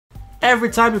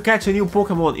Every time you catch a new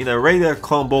Pokemon in a regular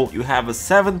combo, you have a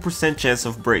 7% chance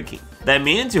of breaking. That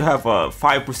means you have a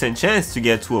 5% chance to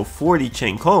get to a 40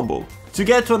 chain combo. To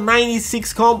get to a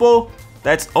 96 combo,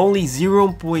 that's only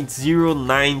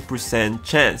 0.09%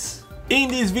 chance. In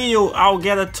this video, I'll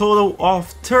get a total of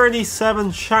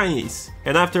 37 shinies,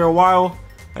 and after a while,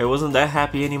 I wasn't that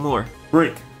happy anymore.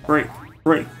 Break, break,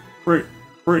 break, break,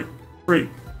 break, break.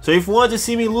 So if you want to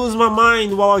see me lose my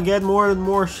mind while I get more and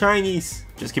more shinies,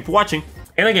 just keep watching.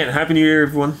 And again, Happy New Year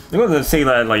everyone. I'm gonna say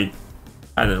that like,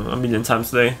 I don't know, a million times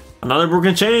today. Another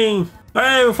broken chain!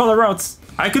 Hey, we found the routes!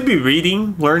 I could be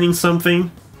reading, learning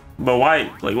something, but why?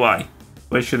 Like why?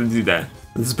 Why should I do that?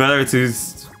 It's better to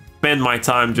spend my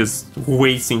time just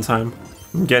wasting time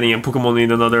getting a Pokemon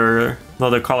in another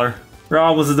color.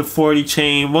 Raw was the 40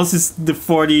 chain. Once it's the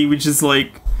 40, which is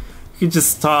like, you can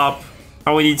just stop.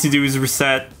 All we need to do is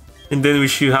reset, and then we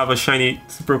should have a shiny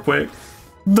super quick.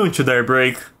 Don't you dare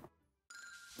break.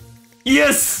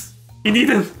 Yes! You need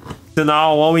it! So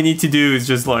now all we need to do is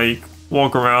just like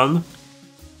walk around.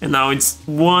 And now it's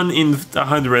 1 in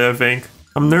 100, I think.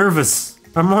 I'm nervous.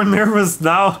 I'm more nervous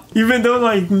now. Even though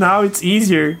like now it's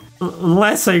easier.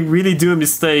 Unless I really do a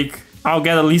mistake, I'll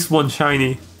get at least one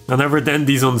shiny. I never done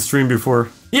these on the stream before.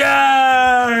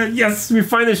 Yeah! Yes! We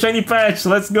find a shiny patch!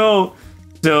 Let's go!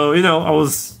 So, you know,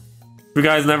 you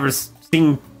guys never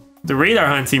seen the radar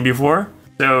hunting before.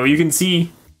 So you can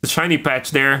see the shiny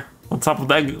patch there on top of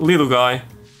that little guy.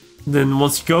 Then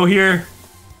once you go here,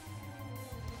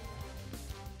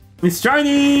 it's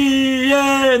shiny!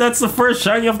 Yay! That's the first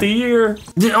shiny of the year.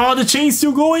 Oh, the chain's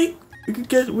still going? We could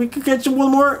get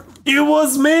one more. It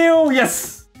was mail!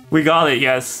 Yes! We got it,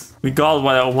 yes. We got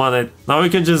what I wanted. Now we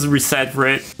can just reset for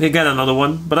it. We got another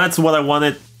one, but that's what I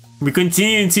wanted. We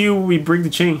continue until we break the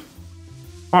chain.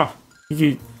 Oh,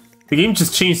 the game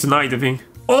just changed tonight, I think.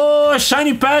 Oh, a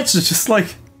shiny patch is just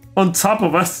like on top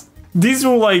of us. These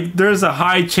will like, there's a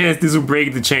high chance this will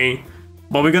break the chain.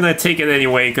 But we're gonna take it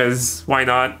anyway, because why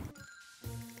not?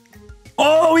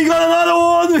 Oh, we got another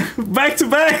one! Back to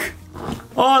back!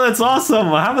 Oh, that's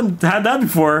awesome. I haven't had that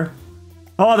before.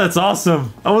 Oh, that's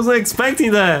awesome. I wasn't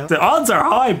expecting that. The odds are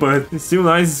high, but it's still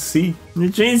nice to see. The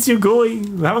chain's still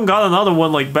going. We haven't got another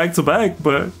one like back to back,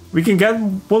 but we can get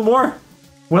one more.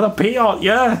 What a payout,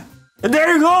 yeah. And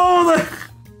there you go!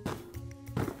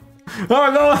 Oh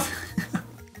my god!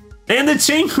 And the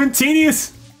chain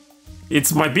continues.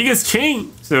 It's my biggest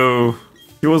chain, so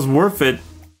it was worth it.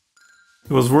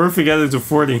 It was worth it getting to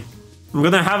 40. I'm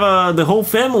gonna have the whole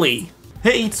family.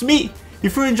 Hey, it's me.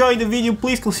 If you're enjoying the video,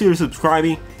 please consider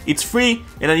subscribing. It's free,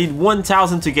 and I need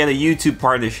 1,000 to get a YouTube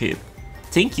partnership.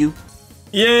 Thank you.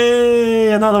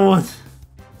 Yay! Another one.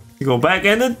 You go back,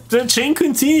 and the chain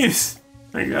continues.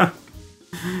 My god.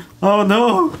 Oh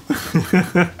no!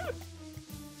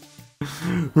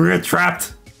 We're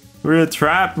trapped. We're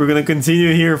trapped. We're gonna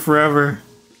continue here forever.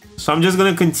 So I'm just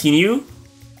gonna continue,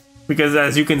 because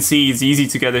as you can see, it's easy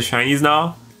to get the shinies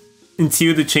now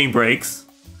until the chain breaks.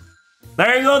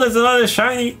 There you go, there's another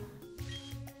shiny.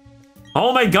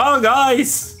 Oh my god,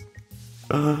 guys!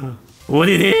 What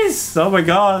it is? Oh my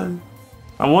god.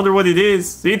 I wonder what it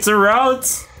is. It's a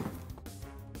route.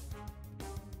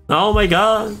 Oh my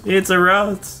god, it's a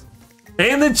route.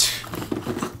 And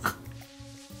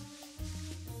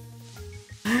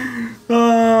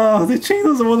oh, the chain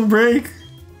doesn't want to break.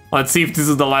 Let's see if this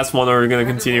is the last one or we're gonna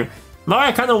continue. Now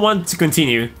I kind of want to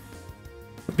continue,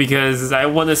 because I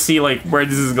want to see like where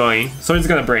this is going. So it's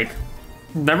gonna break.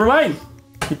 Never mind.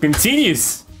 It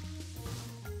continues.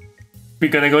 We're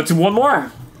gonna go to one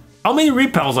more. How many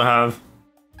repels I have?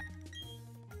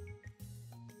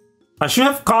 I should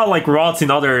have caught like rods in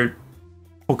other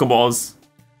Pokeballs.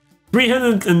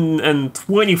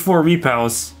 324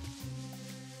 repels.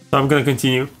 So I'm gonna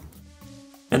continue.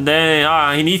 And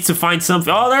then he needs to find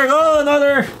something. Oh, there you go,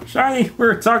 another shiny.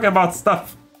 We're talking about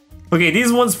stuff. Okay,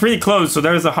 this one's pretty close, so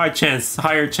there's a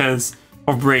higher chance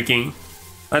of breaking.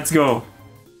 Let's go.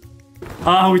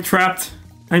 Ah, we're trapped.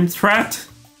 I'm trapped.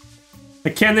 I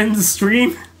can't end the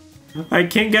stream. I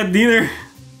can't get dinner.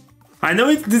 I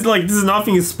know this is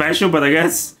nothing special, but I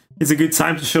guess it's a good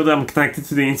time to show that I'm connected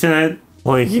to the internet.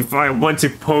 Like if I want to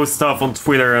post stuff on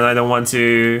Twitter and I don't want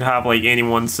to have like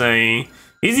anyone saying,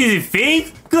 "Is it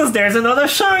fake?" Because there's another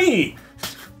shiny.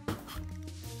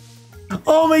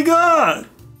 Oh my god.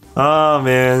 Oh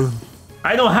man,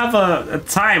 I don't have a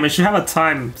time. I should have a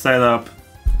time set up.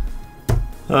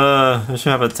 I should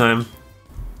have a time.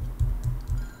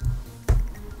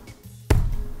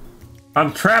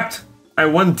 I'm trapped. I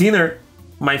want dinner.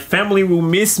 My family will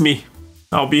miss me.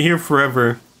 I'll be here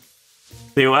forever.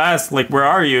 They'll ask, like, where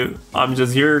are you? I'm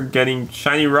just here getting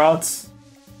shiny routes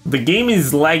The game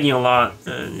is lagging a lot.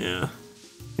 Yeah.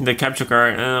 In the capture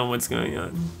card, I don't know what's going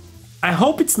on. I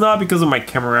hope it's not because of my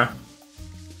camera.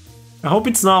 I hope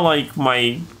it's not like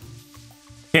my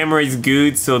camera is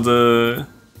good, so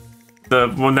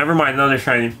well, never mind, another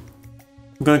shiny.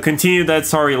 I'm gonna continue that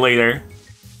story later,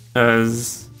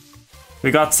 cause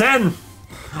we got 10.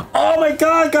 Oh my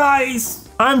god, guys!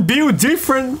 I'm built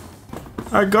different.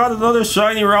 I got another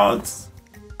shiny ralts.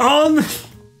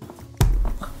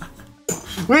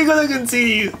 We're gonna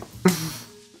continue.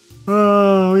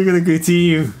 Oh, we're gonna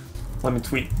continue. Let me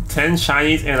tweet 10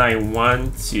 shinies, and I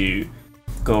want to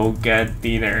go get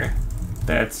dinner.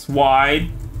 That's why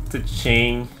the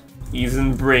chain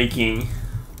isn't breaking.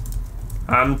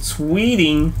 I'm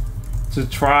tweeting to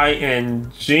try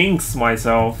and jinx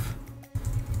myself.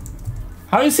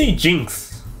 How do you say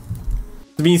jinx?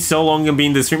 It's been so long in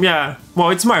being the stream. Yeah, well,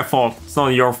 it's my fault. It's not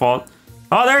your fault.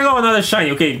 Oh, there you go, another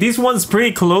shiny. Okay, this one's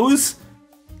pretty close,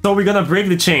 so we're gonna break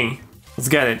the chain. Let's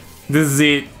get it. This is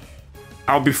it.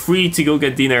 I'll be free to go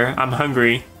get dinner. I'm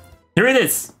hungry. Here it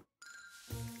is.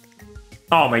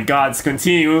 Oh my god, let's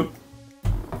continue.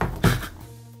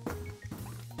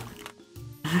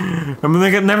 I'm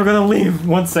never gonna leave.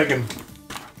 1 second.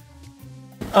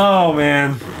 Oh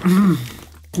man.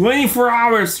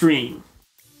 24-hour stream.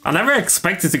 I never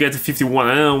expected to get to 51.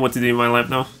 I don't know what to do in my life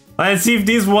now. Let's see if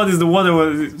this one is the one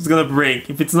that is gonna break.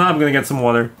 If it's not, I'm gonna get some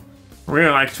water. We're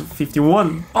like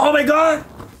 51. Oh my god!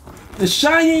 The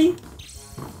shiny!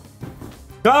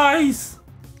 Guys!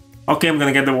 Okay, I'm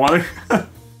gonna get the water.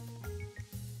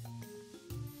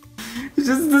 It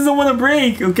just doesn't want to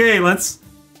break. Okay, let's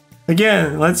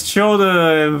show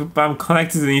the I'm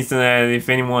connected to the internet if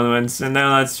anyone wants, and then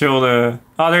let's show the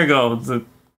there you go,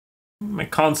 my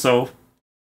console.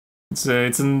 It's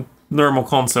a normal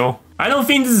console. I don't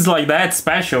think this is like that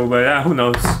special, but who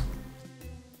knows?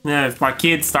 Yeah, if my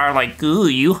kids start like, ooh,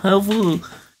 you have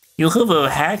a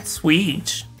hacked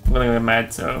Switch, I'm gonna get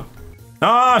mad. So,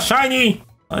 shiny.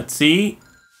 Let's see.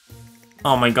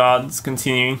 Oh my god, it's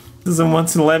continuing. Doesn't want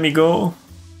to let me go.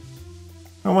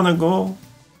 I wanna go.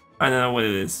 I don't know what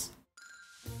it is.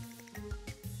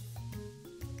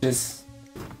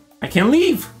 I can't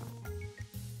leave.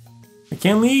 I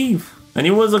can't leave. And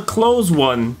it was a close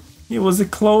one. It was a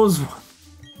close one.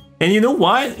 And you know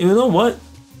what? You know what?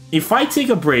 If I take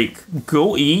a break,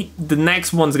 go eat, the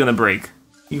next one's gonna break.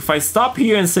 If I stop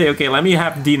here and say, okay, let me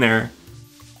have dinner,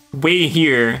 wait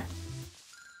here,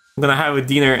 I'm gonna have a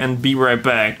dinner and be right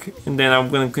back, and then I'm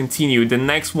gonna continue, the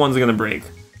next one's gonna break.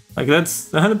 Like, that's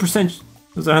 100%,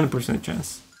 there's a 100%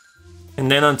 chance.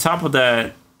 And then on top of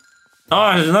that,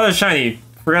 oh, there's another shiny.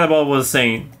 Forgot about what I was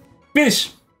saying.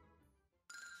 Finish!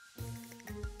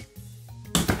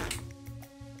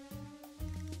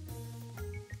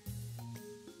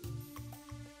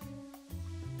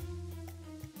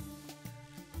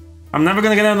 I'm never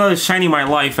gonna get another shiny in my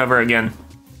life ever again.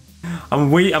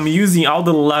 I'm using all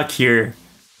the luck here,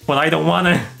 but I don't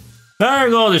wanna. There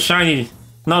you go, the shiny.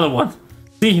 Another one.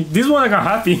 See, this one I got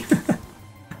happy.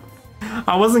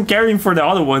 I wasn't caring for the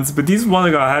other ones, but this one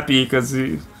I got happy because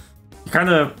it kind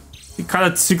of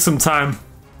took some time,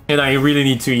 and I really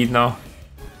need to eat now.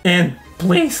 And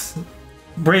please,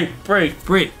 break.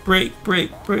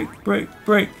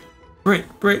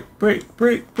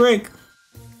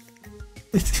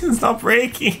 It's not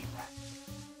breaking.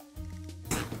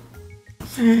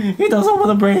 It doesn't want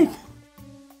to break.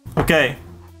 Okay,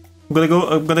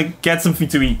 I'm gonna get something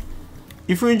to eat.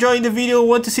 If you're enjoying the video and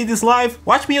want to see this live,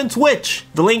 watch me on Twitch.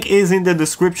 The link is in the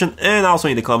description and also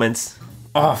in the comments.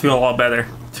 Oh, I feel a lot better.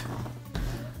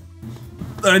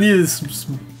 I need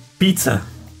some pizza.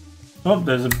 Oh,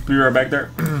 there's a beer back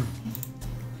there.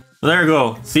 There you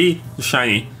go. See? The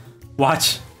shiny.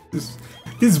 Watch.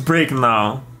 This break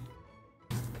now.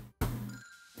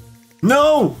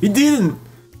 No! It didn't!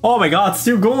 Oh my god, it's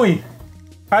still going!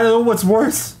 I don't know what's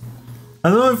worse. I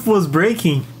don't know if it was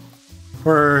breaking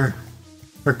or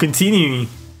continuing.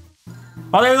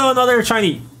 Oh, there you go, another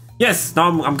shiny! Yes,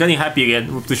 now I'm getting happy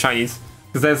again with the shinies.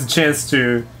 Because there's a chance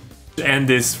to end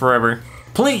this forever.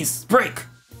 Please, break!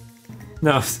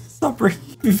 No, it's not breaking.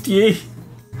 58.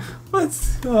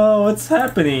 What's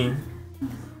happening?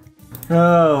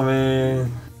 Oh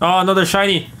man. Oh, another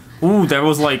shiny! Ooh, there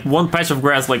was like one patch of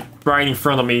grass like right in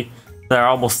front of me that I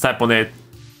almost stepped on it.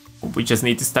 We just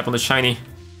need to step on the shiny.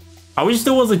 I wish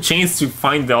there was a chance to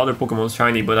find the other Pokemon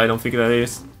shiny, but I don't think that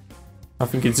is. I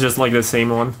think it's just like the same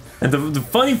one. And the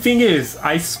funny thing is,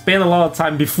 I spent a lot of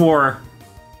time before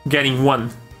getting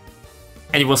one.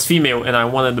 And it was female, and I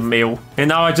wanted the male. And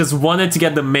now I just wanted to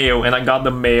get the male, and I got the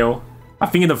male. I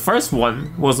think the first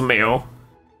one was male.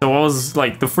 So I was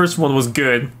like, the first one was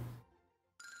good.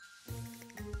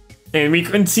 And we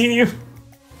continue.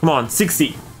 Come on,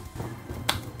 60.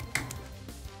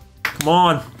 Come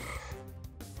on.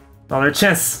 Another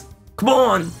chance. Come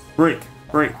on. Break,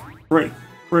 break, break,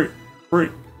 break,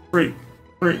 break, break,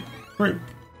 break, break,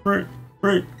 break,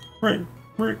 break, break,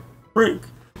 break, break.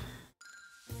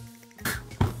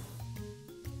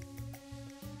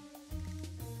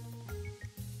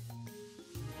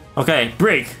 Okay,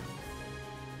 break.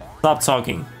 Stop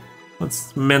talking.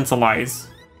 Let's mentalize.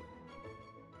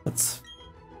 Let's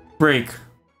break.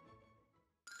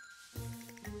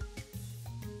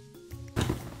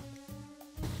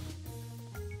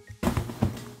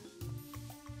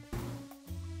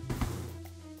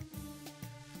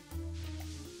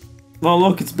 Oh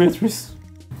look, it's Beatrice.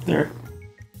 There.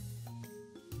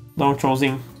 Long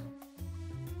choosing.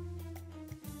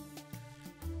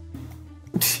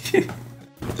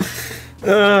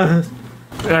 There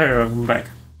we go, I'm back.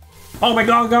 Oh my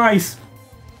god, guys!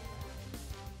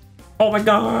 Oh my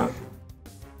god!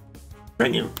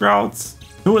 Shiny ralts.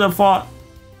 Who would have thought?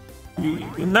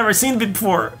 You've never seen it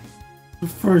before. The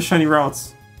first shiny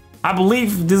ralts. I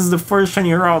believe this is the first shiny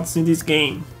ralts in this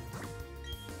game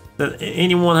that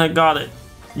anyone had got it.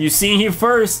 You seen here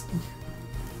first.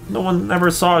 No one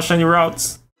ever saw shiny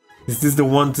ralts. Is this the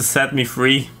one to set me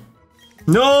free?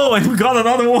 No, and we got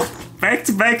another one. Back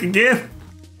to back again.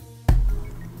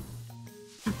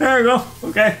 There we go.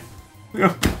 Okay. Here we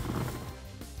go.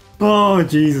 Oh,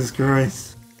 Jesus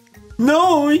Christ.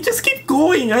 No, we just keep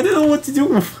going. I don't know what to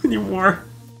do anymore.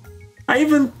 I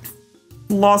even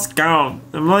lost count.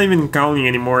 I'm not even counting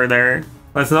anymore there.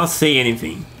 Let's not say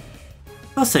anything.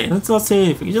 Let's not say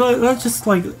anything. Let's just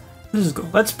go.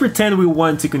 Let's pretend we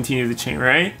want to continue the chain,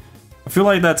 right? I feel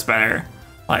like that's better.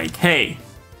 Like, hey,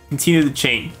 continue the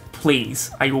chain, please.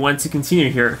 I want to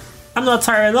continue here. I'm not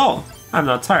tired at all. I'm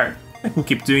not tired. I can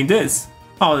keep doing this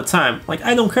all the time. Like,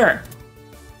 I don't care.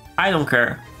 I don't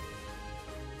care.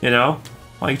 You know?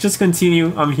 Like, just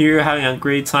continue. I'm here having a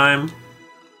great time.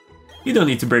 You don't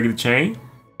need to break the chain.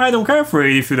 I don't care for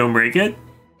it if you don't break it.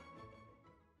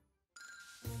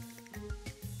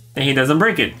 And he doesn't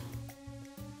break it.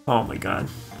 Oh my god.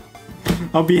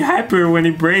 I'll be happier when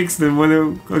it breaks than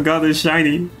when I got a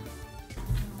shiny.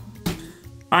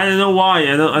 I don't know why.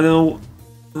 I don't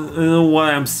know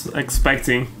what I'm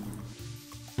expecting.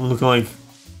 I'm looking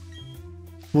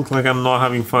like I'm not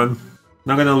having fun.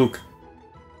 Not gonna look.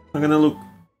 Not gonna look.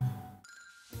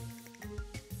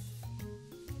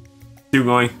 Still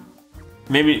going.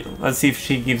 Maybe let's see if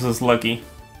she gives us lucky.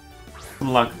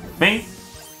 Some luck. Bang.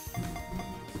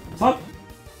 What's up?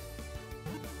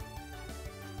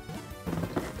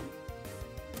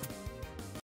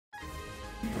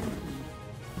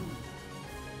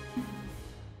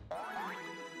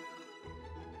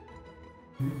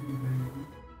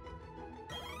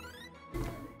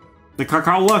 The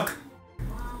cacao luck.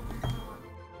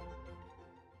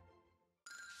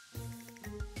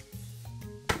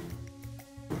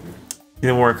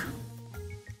 Didn't work.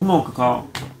 Come on, cacao.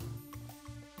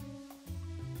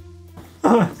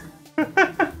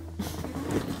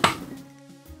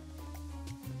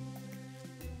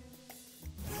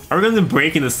 Are we going to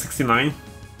break in the 69?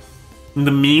 In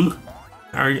the meme?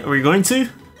 Are we going to?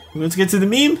 We're going to get to the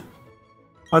meme?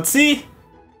 Let's see.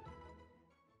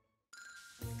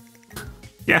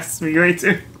 Yes, we're going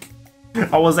to.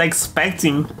 I was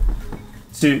expecting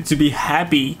to be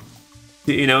happy,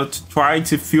 you know, to try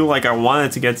to feel like I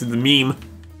wanted to get to the meme,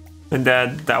 and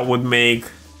that would make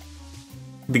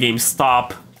the game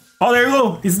stop. Oh, there you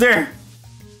go. It's there.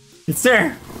 It's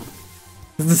there.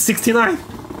 It's the 69.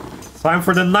 Time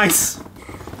for the nice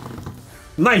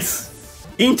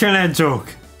internet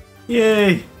joke.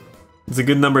 Yay. It's a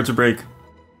good number to break.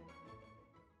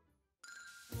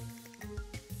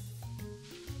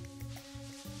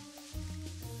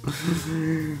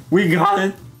 We got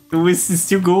it. We're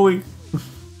still going.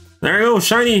 There you go,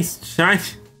 shinies. Shiny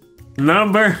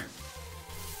number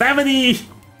 70.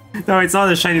 No, it's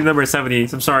not a shiny number 70.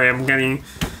 I'm sorry, I'm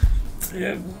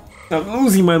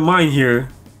losing my mind here.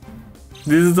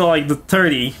 This is like the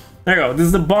 30. There you go. This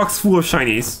is the box full of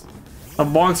shinies. A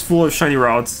box full of shiny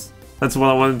routes. That's what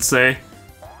I wanted to say.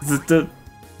 The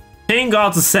thing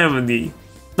got to 70,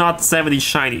 not 70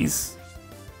 shinies.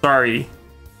 Sorry.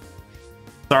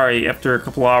 Sorry, after a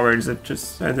couple hours, I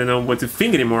don't know what to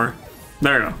think anymore.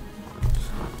 There you go.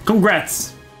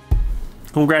 Congrats!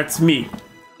 Congrats me.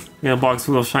 In a box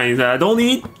full of shinies that I don't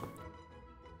need.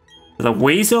 That I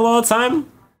wasted a lot of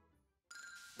time.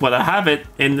 But I have it,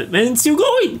 and it's still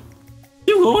going.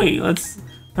 Still going.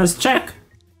 Let's check.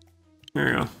 There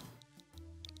you go.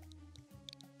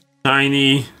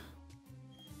 Shiny.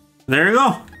 There you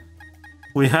go.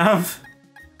 We have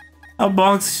A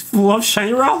box full of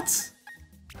shiny ralts.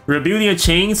 We're building a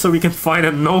chain so we can find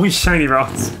a no shiny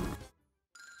ralts.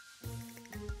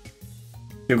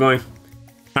 Keep going.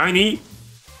 Shiny.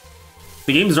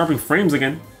 The game is dropping frames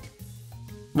again.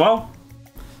 Well,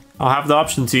 I'll have the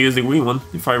option to use the green one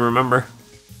if I remember.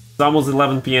 It's almost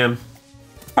 11 PM.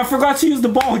 I forgot to use the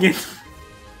ball again.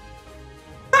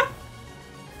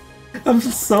 I'm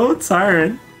so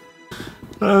tired.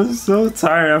 I'm so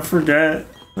tired. I forget.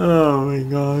 Oh my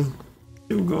god.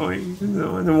 Still going.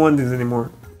 No, I don't want this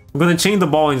anymore. I'm gonna chain the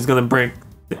ball and it's gonna break.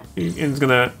 It's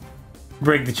gonna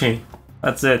break the chain.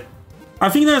 That's it. I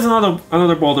think there's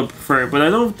another ball to prefer, but I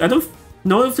don't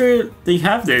know if they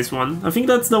have this one. I think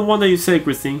that's the one that you said,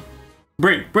 Christine.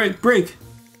 Break, break, break.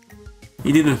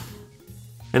 He didn't.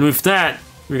 And with that,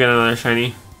 we got another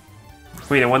shiny.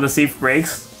 Wait, I want to see if it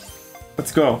breaks.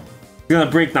 Let's go. It's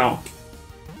gonna break now.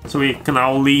 So we can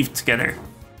all leave together.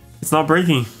 It's not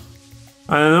breaking.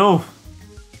 I don't know.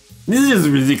 This is just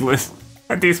ridiculous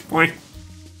at this point.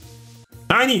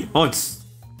 Shiny! Oh, it's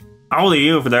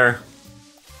Owly over there.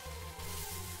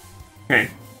 Okay.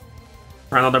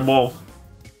 For another ball.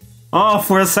 Oh,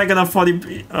 for a second I thought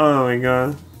it... Oh my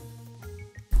god.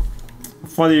 I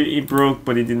thought it broke,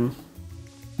 but it didn't.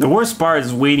 The worst part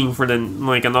is waiting for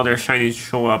another shiny to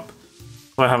show up.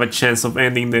 So I have a chance of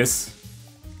ending this.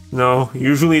 No,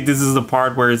 usually this is the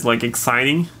part where it's like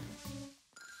exciting.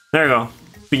 There you go.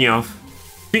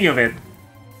 Speaking of it.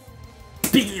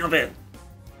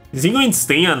 Is he going to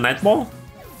stay on that ball?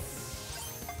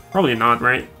 Probably not,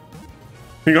 right?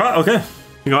 We got, okay.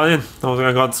 We got in.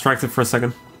 I got distracted for a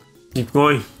second. Keep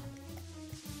going.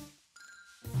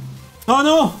 Oh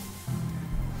no!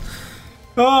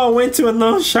 Oh, I went to a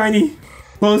non-shiny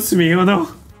close to me. Oh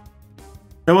no.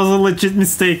 That was a legit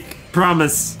mistake.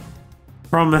 Promise.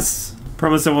 Promise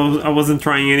I wasn't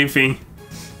trying anything.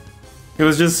 It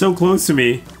was just so close to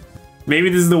me. Maybe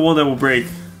this is the one that will break.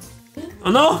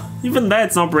 Oh no! Even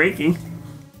that's not breaking.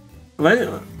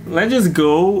 Let's just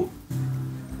go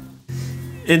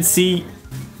and see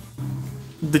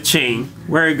the chain.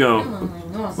 Where it go?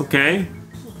 Okay.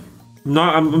 No,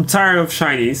 I'm tired of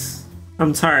shinies.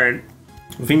 I'm tired.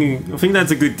 I think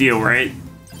that's a good deal, right?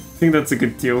 I think that's a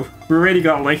good deal. We already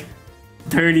got like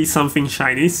 30 something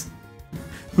shinies.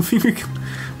 I think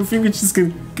we just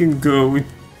can go.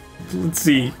 Let's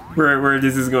see where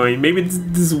this is going. Maybe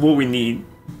this is what we need.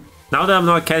 Now that I'm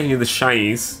not catching the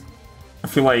shinies, I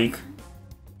feel like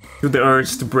the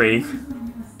urge to break.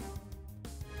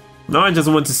 Now I just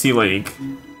want to see like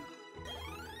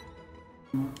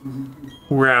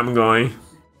where I'm going.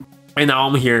 And now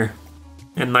I'm here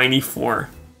at 94.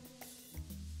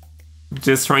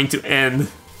 Just trying to end.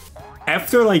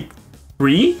 After like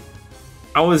 3,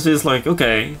 I was just like,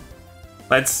 okay,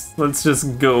 let's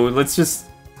just go. Let's just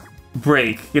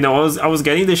break. You know, I was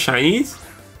getting the shinies,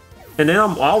 and then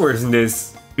I'm hours in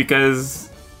this because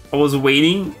I was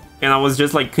waiting and I was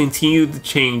just like continue the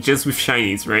chain just with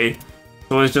shinies, right?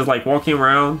 So I was just like walking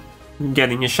around,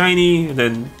 getting a shiny, and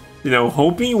then, you know,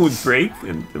 hoping it would break,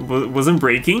 and it wasn't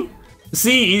breaking.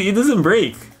 See, it doesn't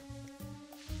break.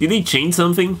 Did they change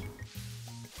something?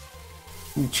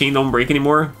 The chain don't break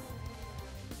anymore.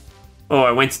 Oh,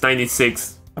 I went to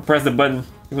 96. I pressed the button.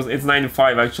 It's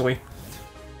 95 actually.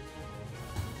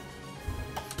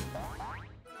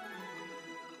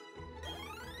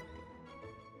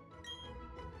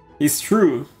 It's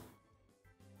true.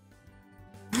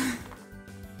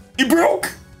 It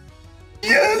broke!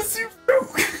 Yes, it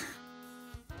broke!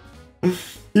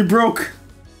 It broke!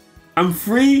 I'm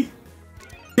free!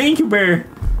 Thank you, Bear!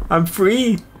 I'm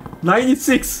free!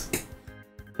 96!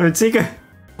 Alright, take a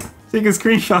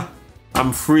screenshot.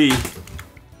 I'm free.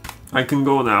 I can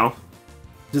go now.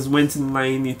 Just went to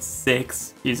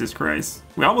 96. Jesus Christ.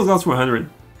 We almost got to 100.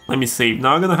 Let me save.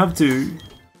 Now I'm gonna have to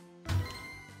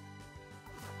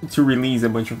release a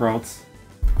bunch of routes.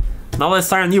 Now let's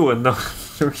start a new one. No.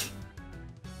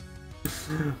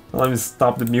 Let me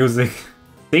stop the music.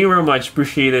 Thank you very much.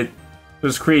 Appreciate it. It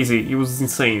was crazy. It was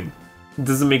insane. It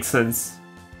doesn't make sense.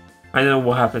 I don't know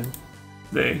what happened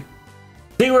today.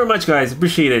 Thank you very much, guys.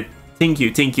 Appreciate it. Thank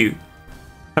you. Thank you.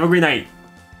 Have a great night.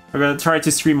 I'm gonna try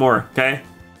to stream more, okay?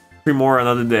 Stream more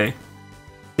another day.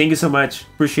 Thank you so much.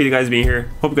 Appreciate you guys being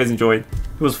here. Hope you guys enjoyed.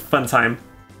 It was a fun time.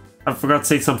 I forgot to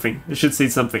say something. I should say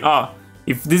something. Ah,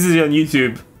 if this is on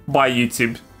YouTube, buy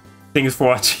YouTube. Thanks for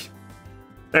watching.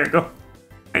 There you go.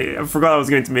 I forgot I was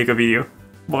going to make a video.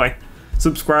 Bye.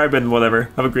 Subscribe and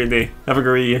whatever. Have a great day. Have a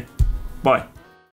great year. Bye.